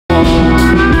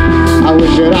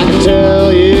that I can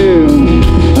tell you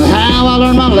how I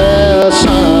learned my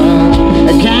lessons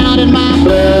and counted my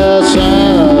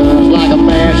blessings like a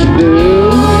man should do.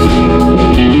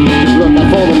 Look out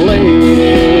for the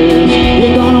ladies,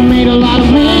 you're gonna meet a lot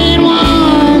of mean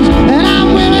ones, and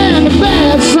I'm willing to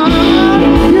bet,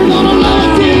 son, you're gonna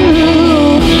love you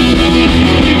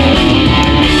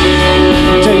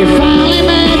till you finally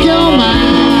make your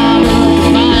mind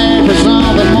up, fight for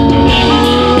something more.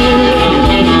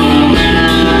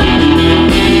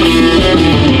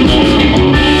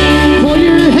 Pull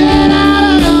your head out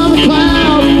of the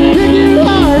clouds, pick your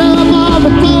heart up off the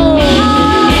floor.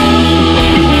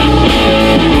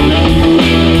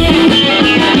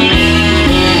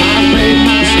 I've made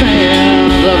my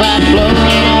stand, I've had blood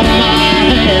on my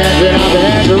hands, and I've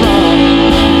had to run,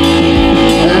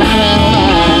 and I've been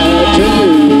lied to.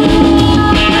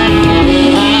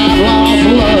 I've lost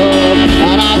love,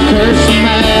 and I've cursed the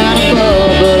man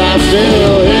above, but I'm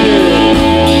still here.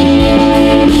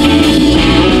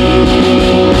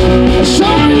 So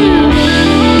are you.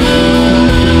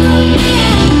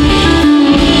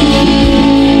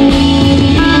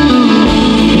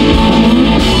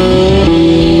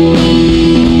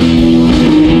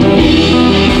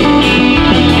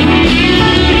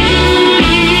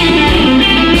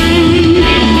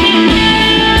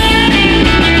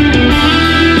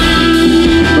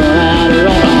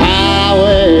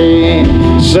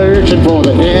 Searching for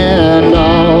the end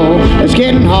all. It's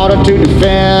getting harder to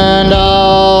defend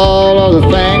all of the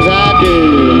things I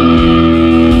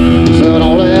do. So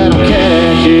don't let them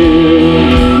catch you.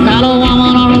 Not a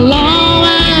woman or a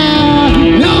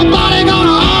lawman. Nobody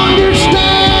gonna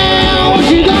understand what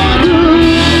you gonna do.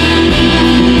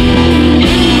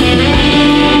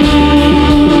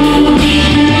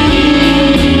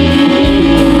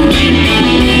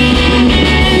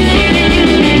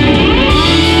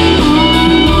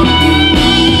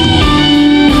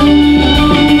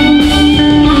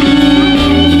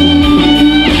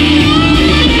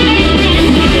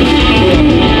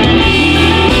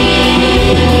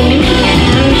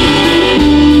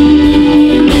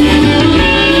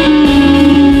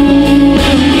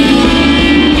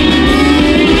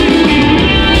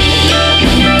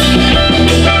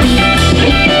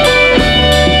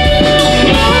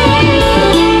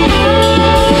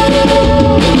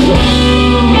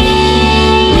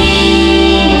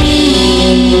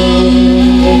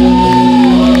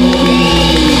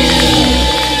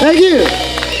 Thank you.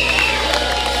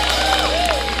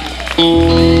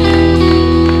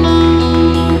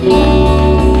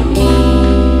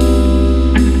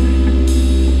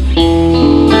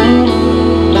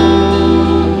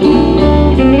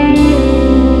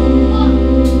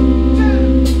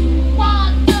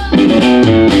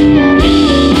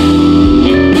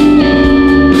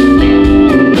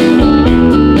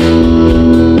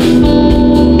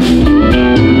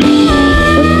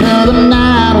 Another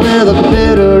night with a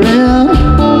bitter end,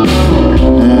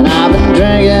 and I've been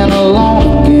drinking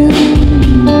alone again.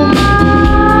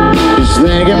 Just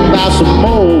thinking about some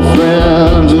old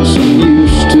friends and some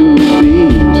used to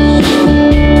be's.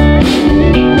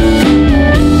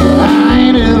 I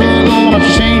ain't ever gonna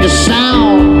change a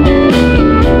sound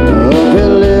up here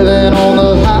living on the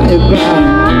higher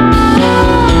ground.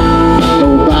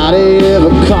 Nobody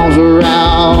ever comes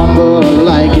around, but I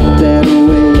like it that way.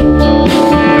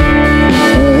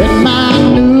 In my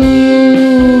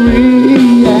new reality,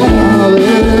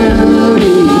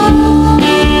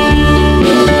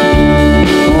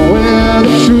 where the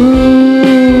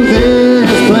truth is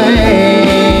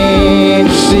plain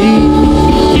to see,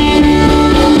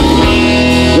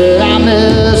 that I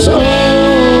miss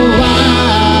old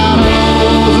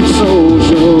vinyls and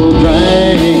social grain.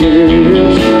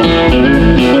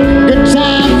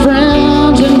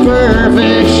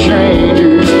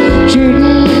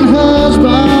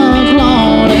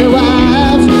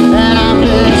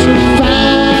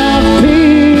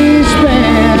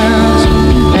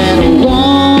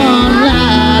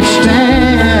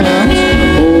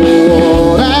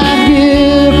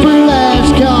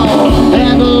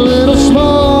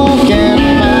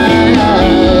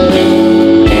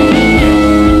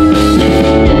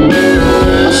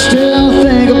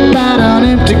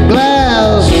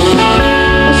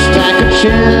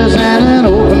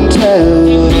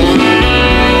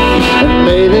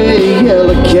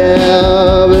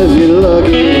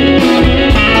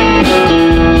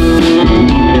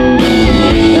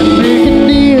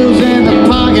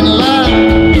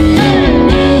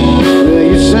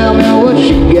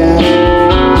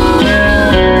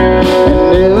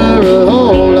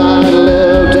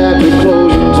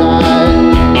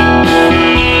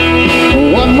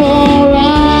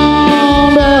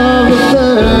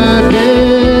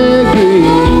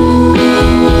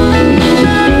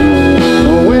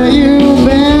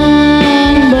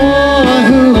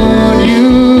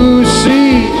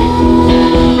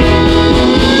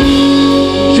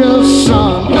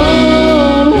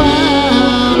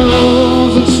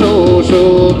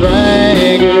 social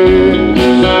drinkers.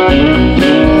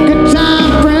 Good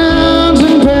time friends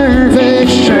and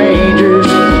perfect strangers,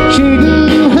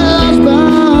 cheating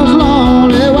husbands,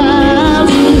 lonely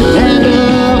wives, and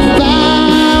a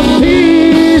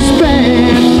five-piece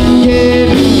band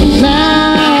getting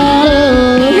out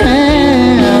of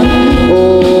hand.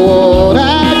 Oh, what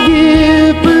I'd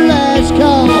give for last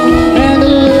call and a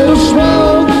little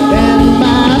smoke in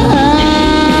my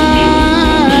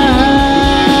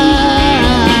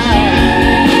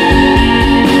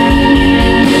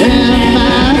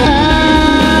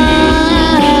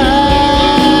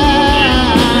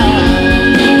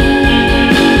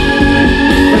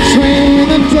between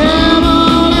the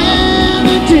devil and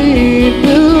the deep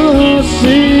blue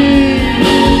sea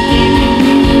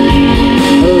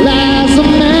lies the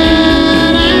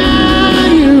man I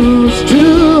used to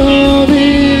be.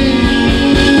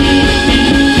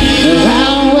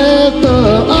 Out with the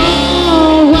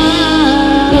old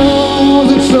winos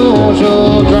and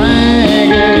social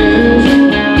drinkers.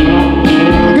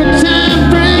 Good time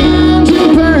friends and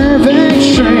perfect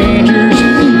strangers,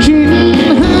 cheating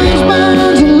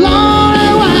husbands and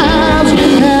lonely wives.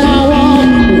 And I want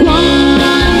one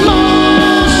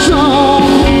more song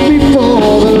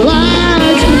before the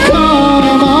lights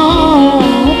come on.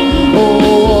 Oh,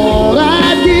 what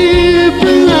I'd give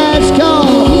for last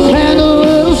call and a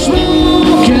little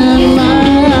smoke in my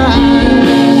eye.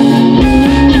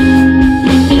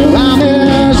 I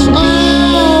miss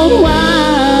old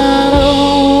winos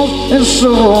and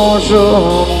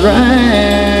social drinkers.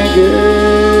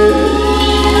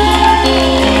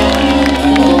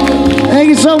 Thank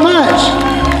you so much.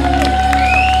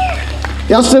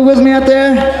 Y'all still with me out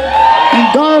there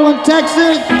in Garland,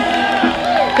 Texas?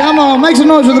 Come on, make some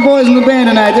noise for the boys in the band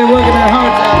tonight. They're working their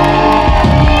hearts out.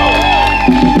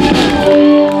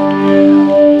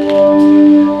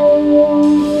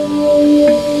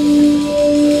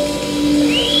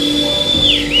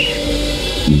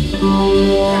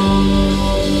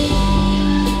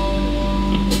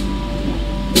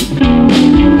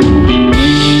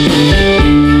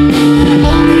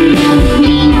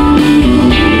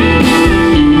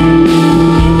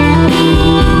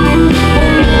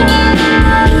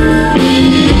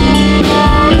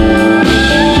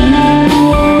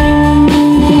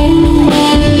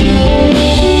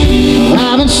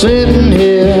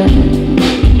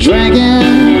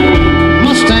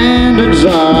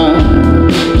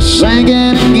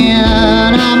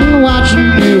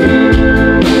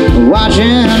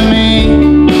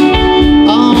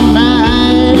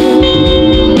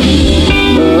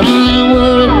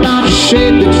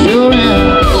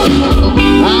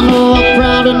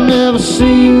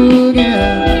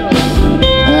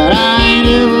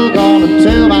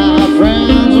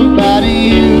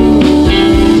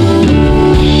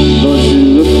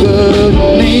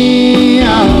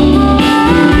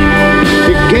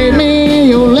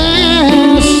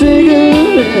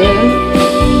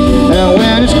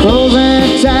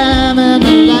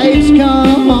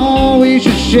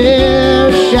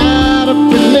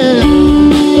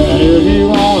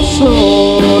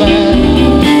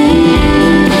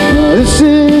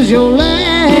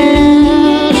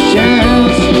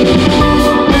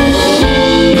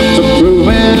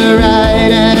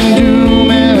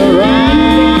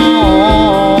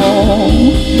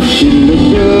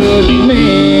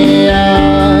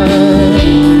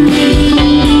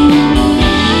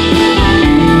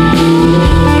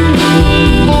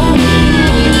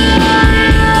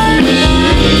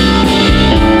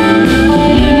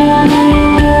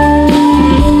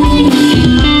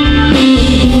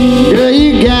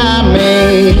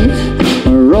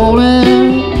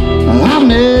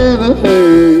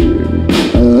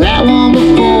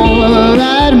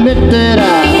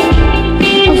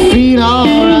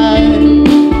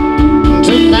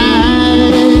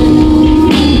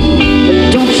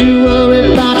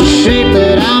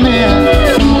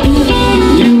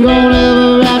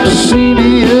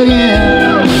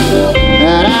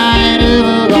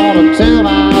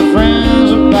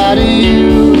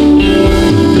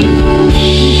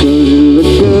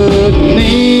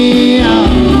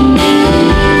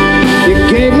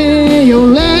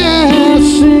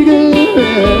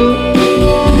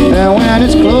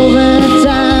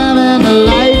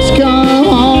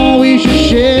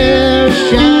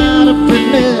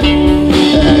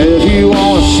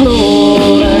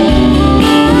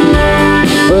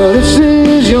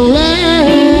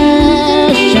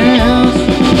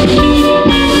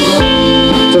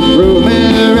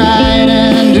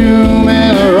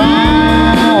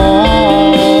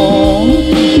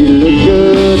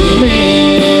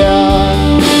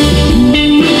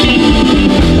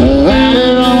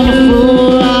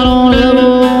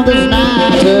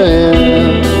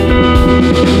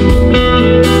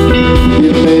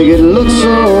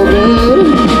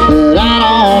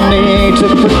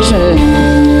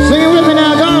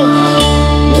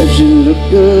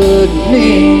 at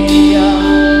me.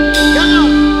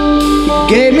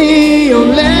 Gave me your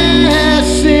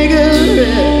last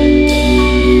cigarette.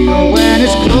 When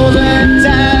it's closing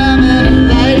time and the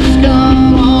lights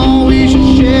come on, we should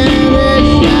share this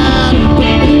shot.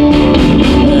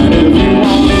 And if you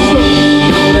want to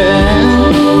slow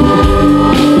down,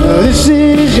 this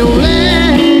is your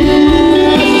last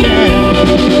chance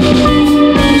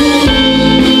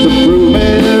to prove me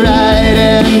right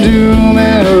and do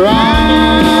me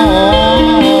wrong.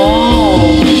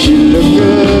 She looked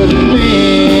good to me.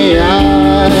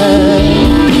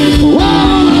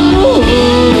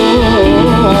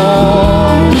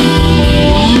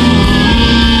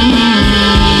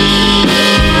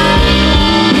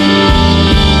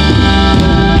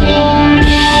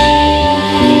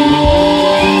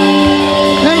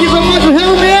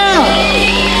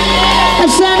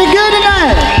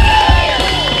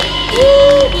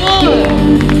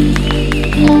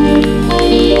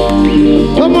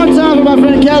 One more time for my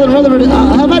friend Calvin Rutherford.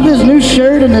 How about this new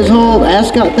shirt and this whole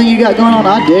Ascot thing you got going on?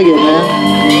 I dig it, man.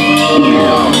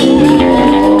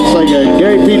 It's like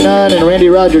Gary P. Nunn and Randy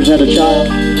Rogers had a child.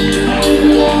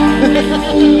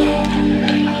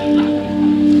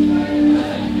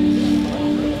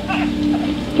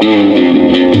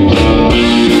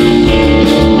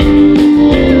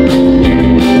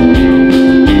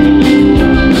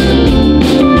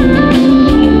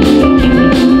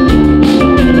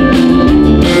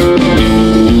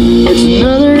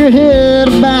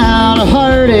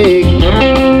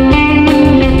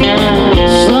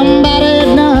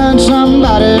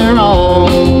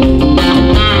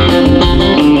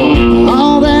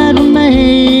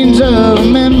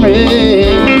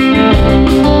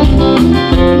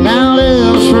 Now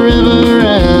lives forever.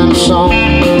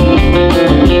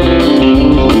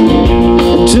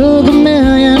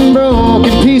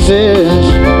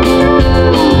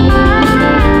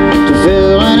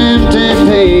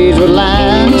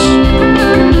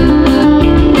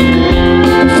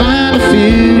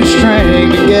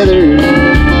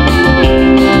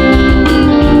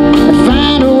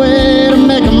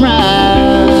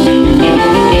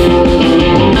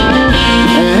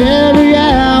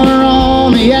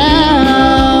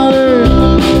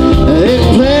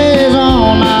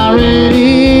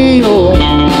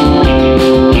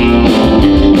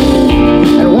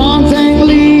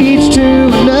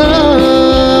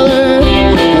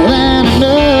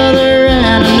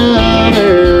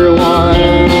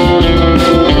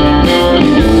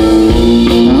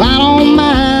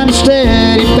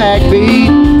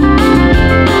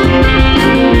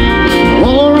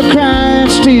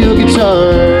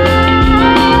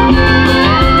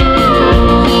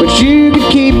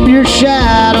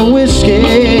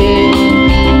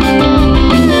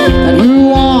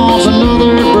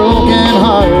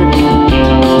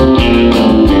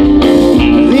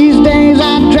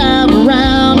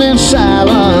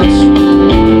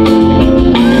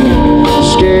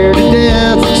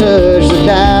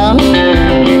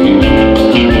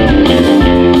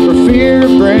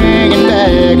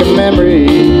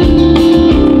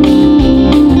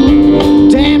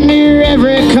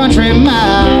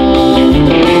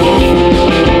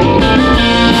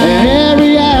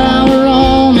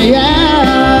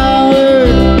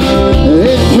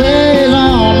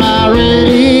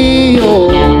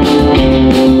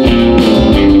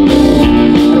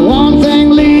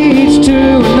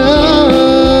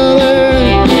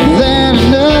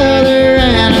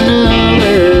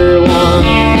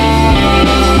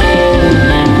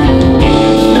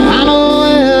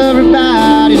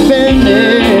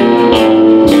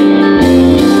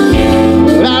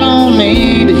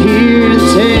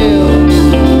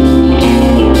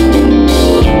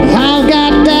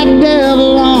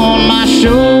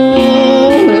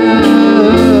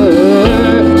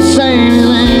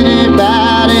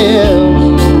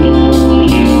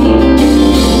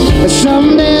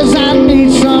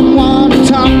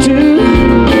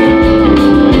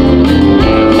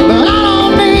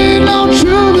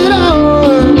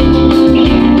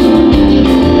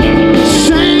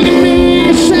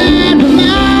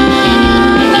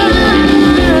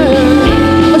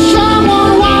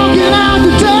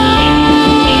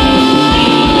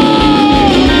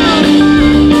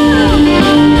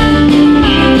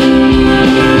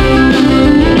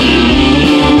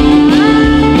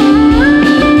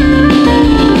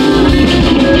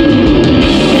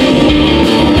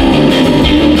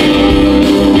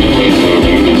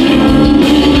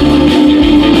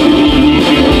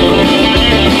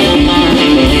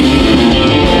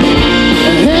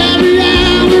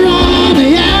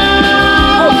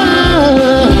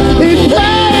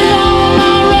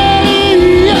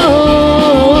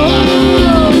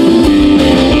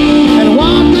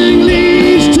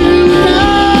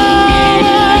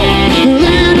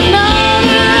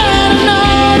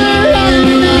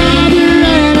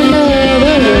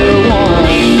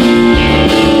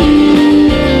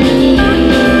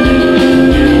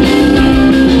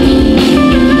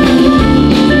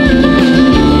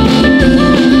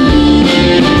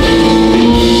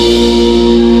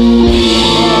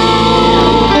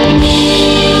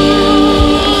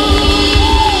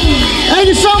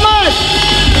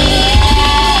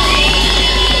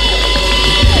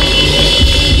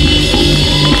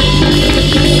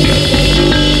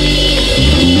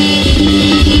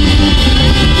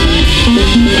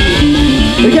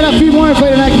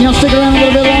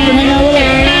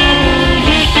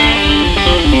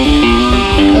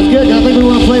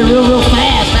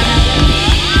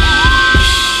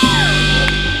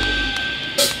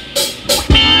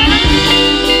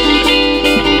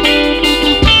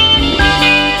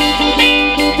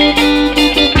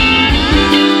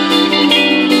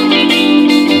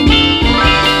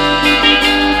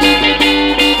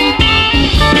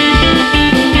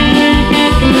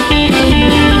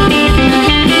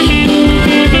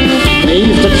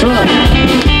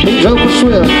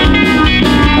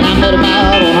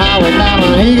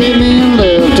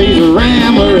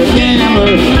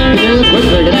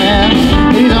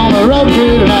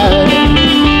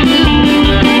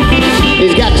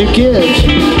 2 kids,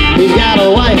 he's got a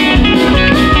wife.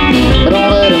 But don't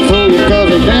let him fool you,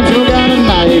 cause he damn sure got a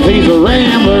knife. He's a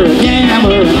rambler, a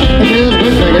gambler, and just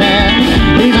quit thinking that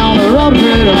he's on the road to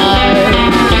tonight.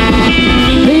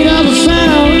 He doesn't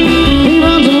sell, he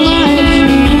runs the lights,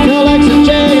 collects a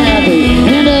check at the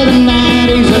end of the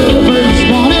night. He's the first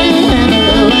one in and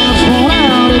the last one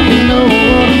out, if you know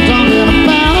what I'm talking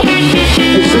about.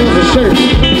 He sells a shirt,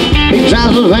 he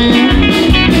drives a van,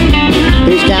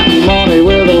 he's counting money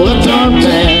with a left arm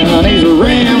tan. He's a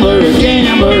rambler, a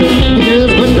gambler, he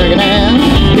just quit drinking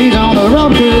and he's on the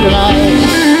road crew tonight.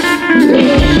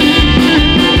 Yeah.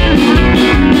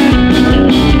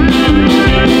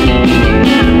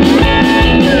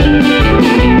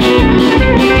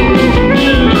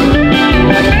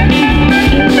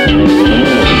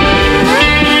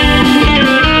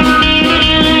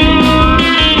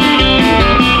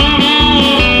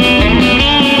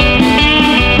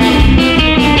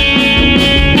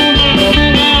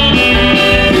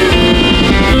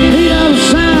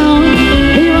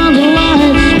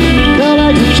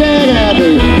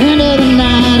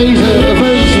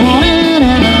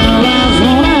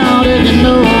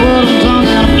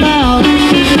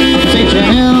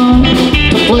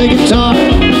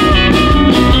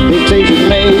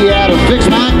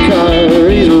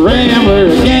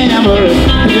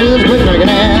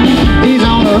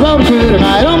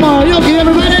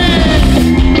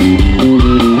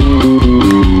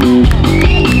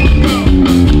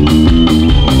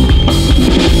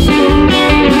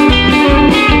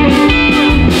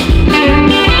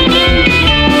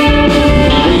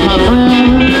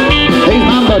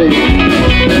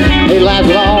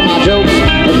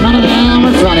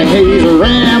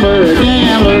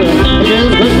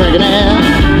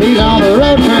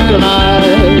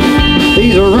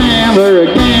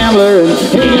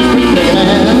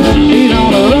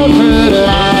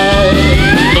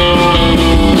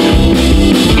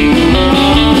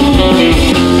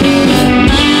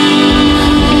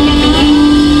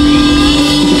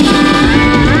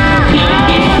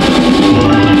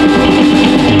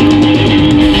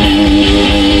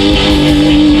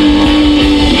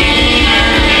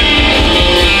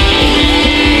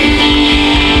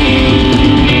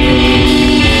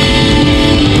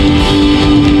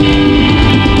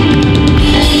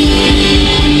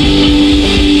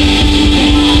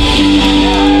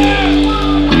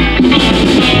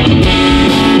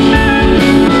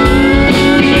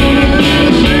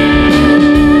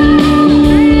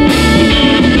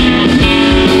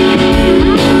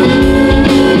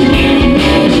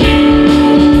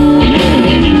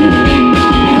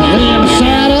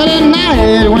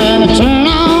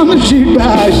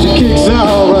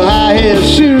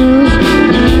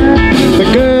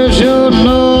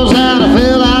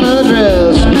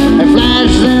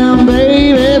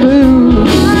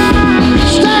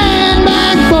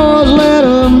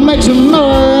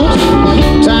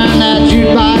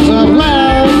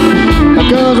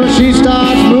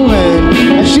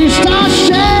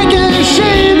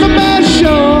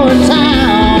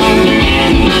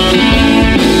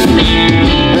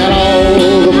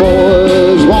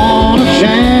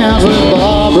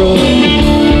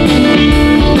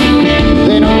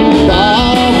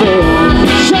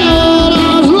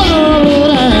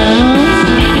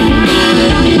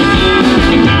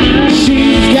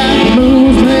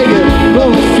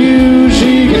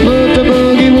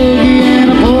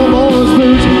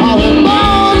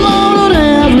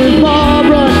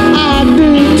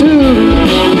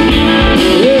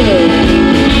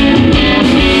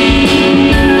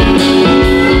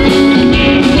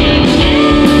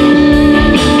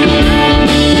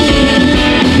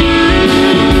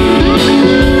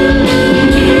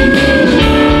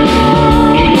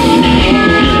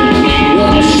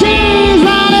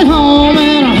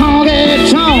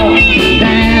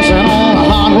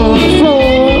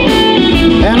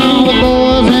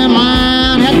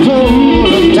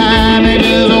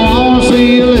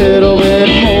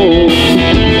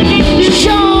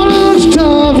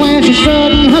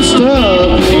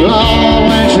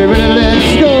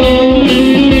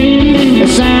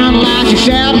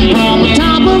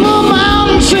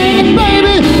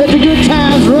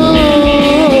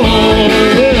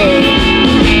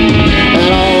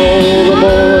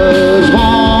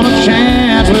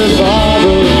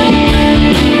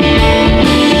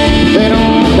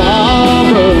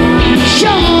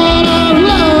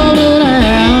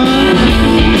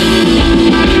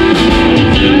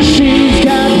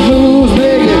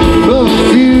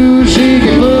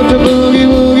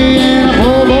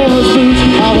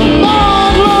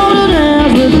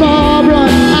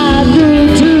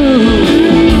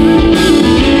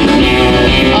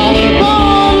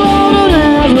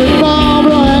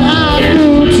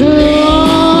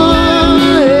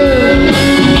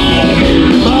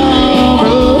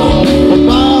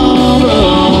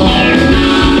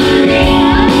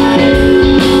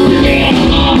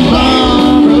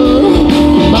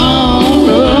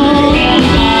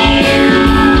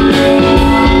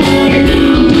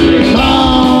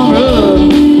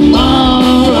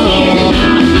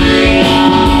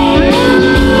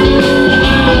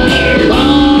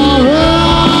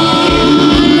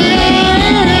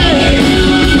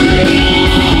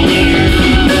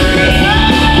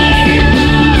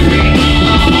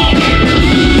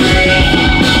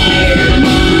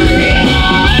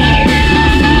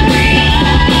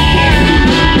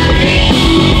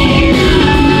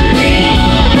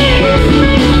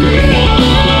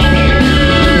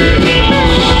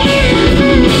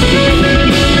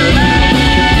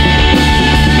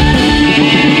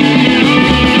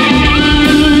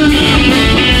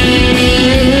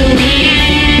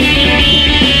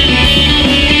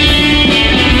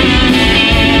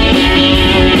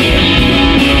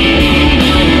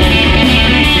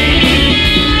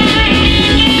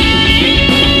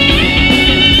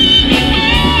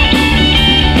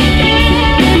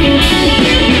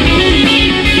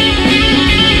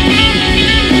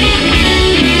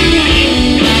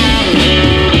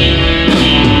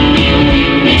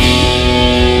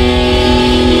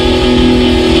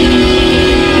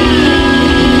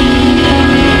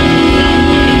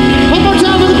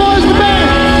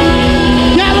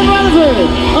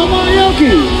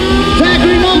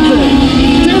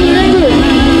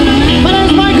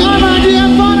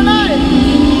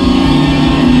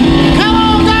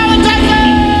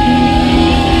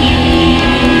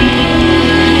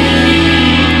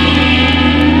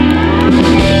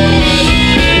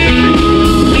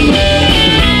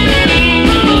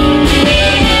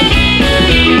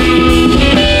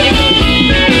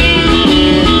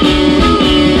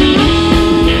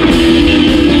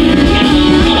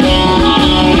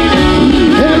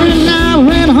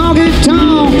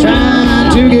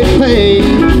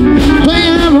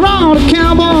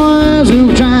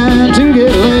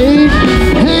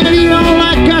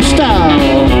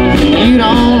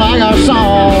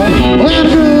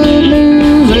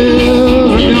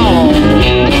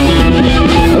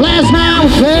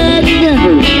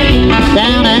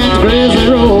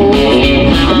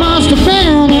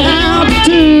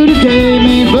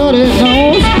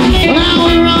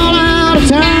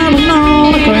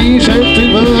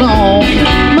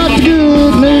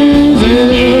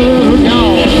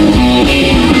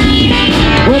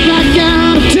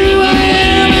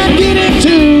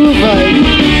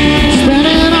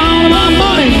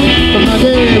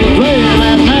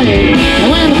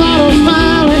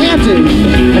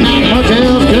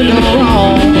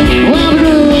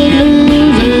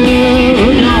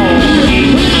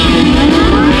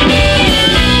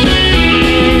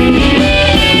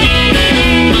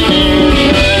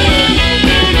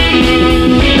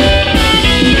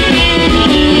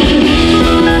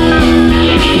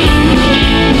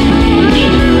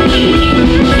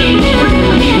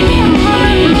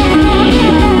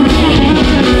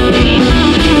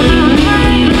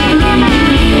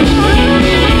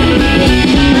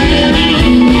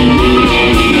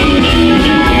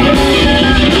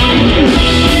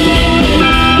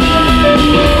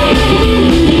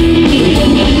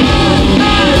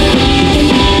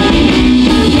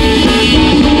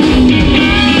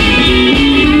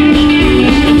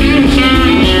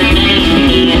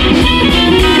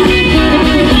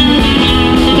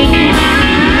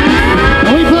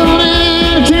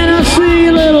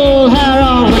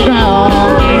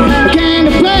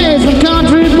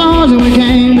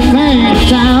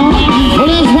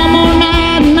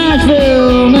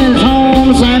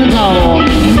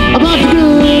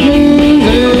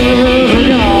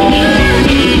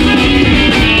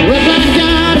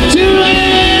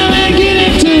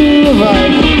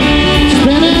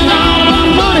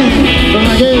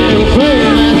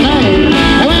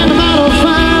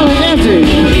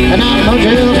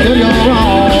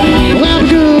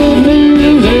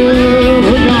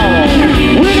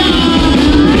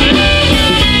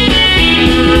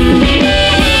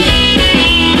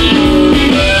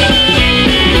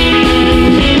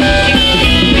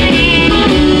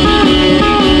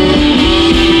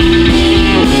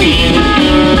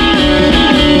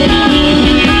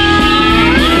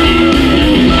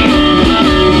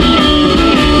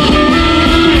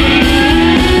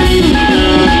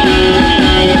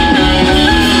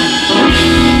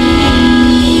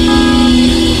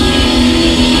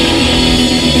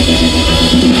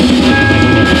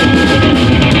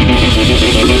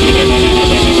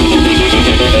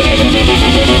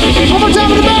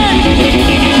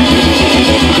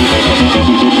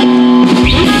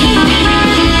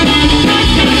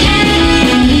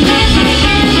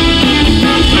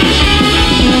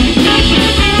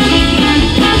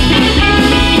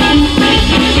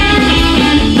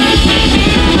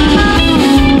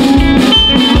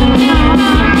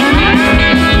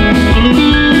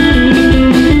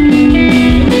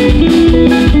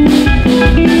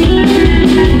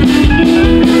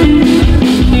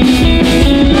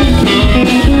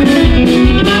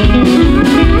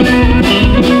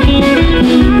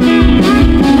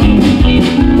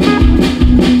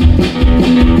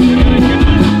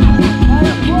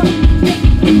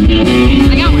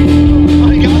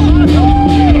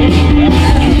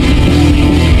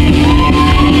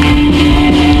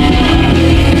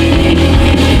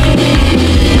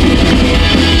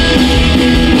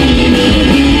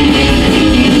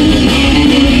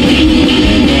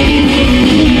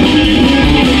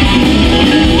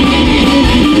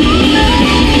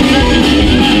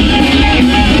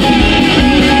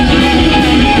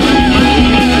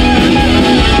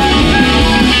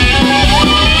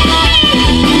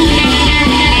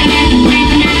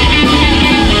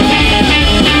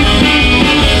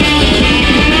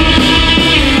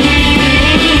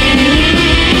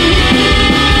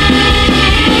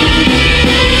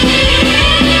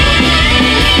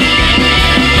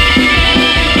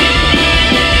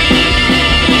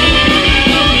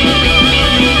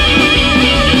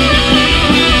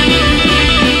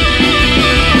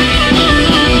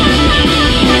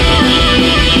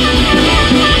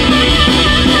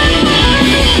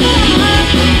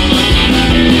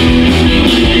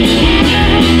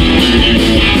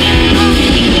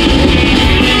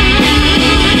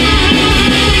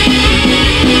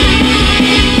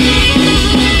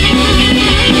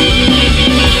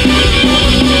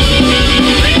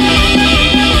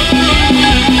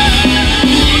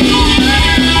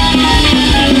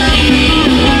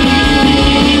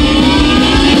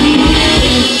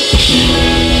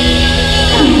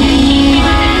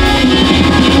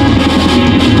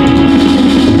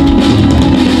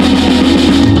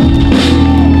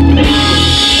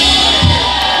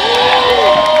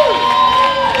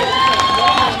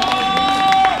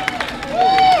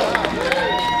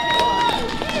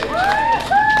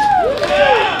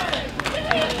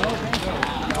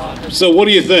 So what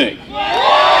do you think?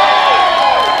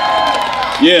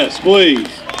 Yes, please.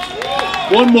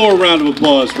 One more round of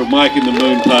applause for Mike and the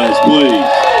Moonpies,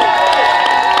 please.